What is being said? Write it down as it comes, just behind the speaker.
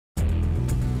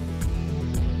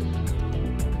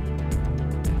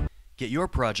Get your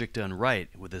project done right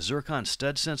with the Zircon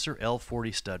StudSensor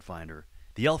L40 stud finder.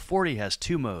 The L40 has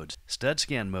two modes: stud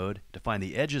scan mode to find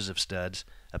the edges of studs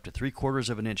up to 3/4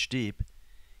 of an inch deep,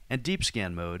 and deep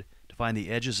scan mode to find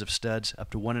the edges of studs up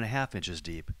to 1.5 inches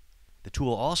deep. The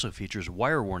tool also features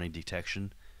wire warning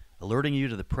detection, alerting you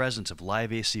to the presence of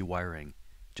live AC wiring.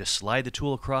 Just slide the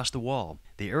tool across the wall.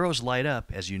 The arrows light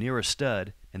up as you near a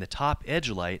stud, and the top edge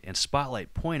light and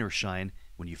SpotLite Pointer shine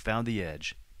when you found the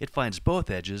edge. It finds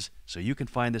both edges so you can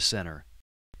find the center.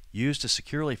 Used to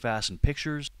securely fasten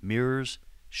pictures, mirrors,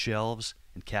 shelves,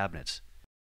 and cabinets.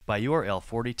 Buy your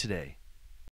L40 today.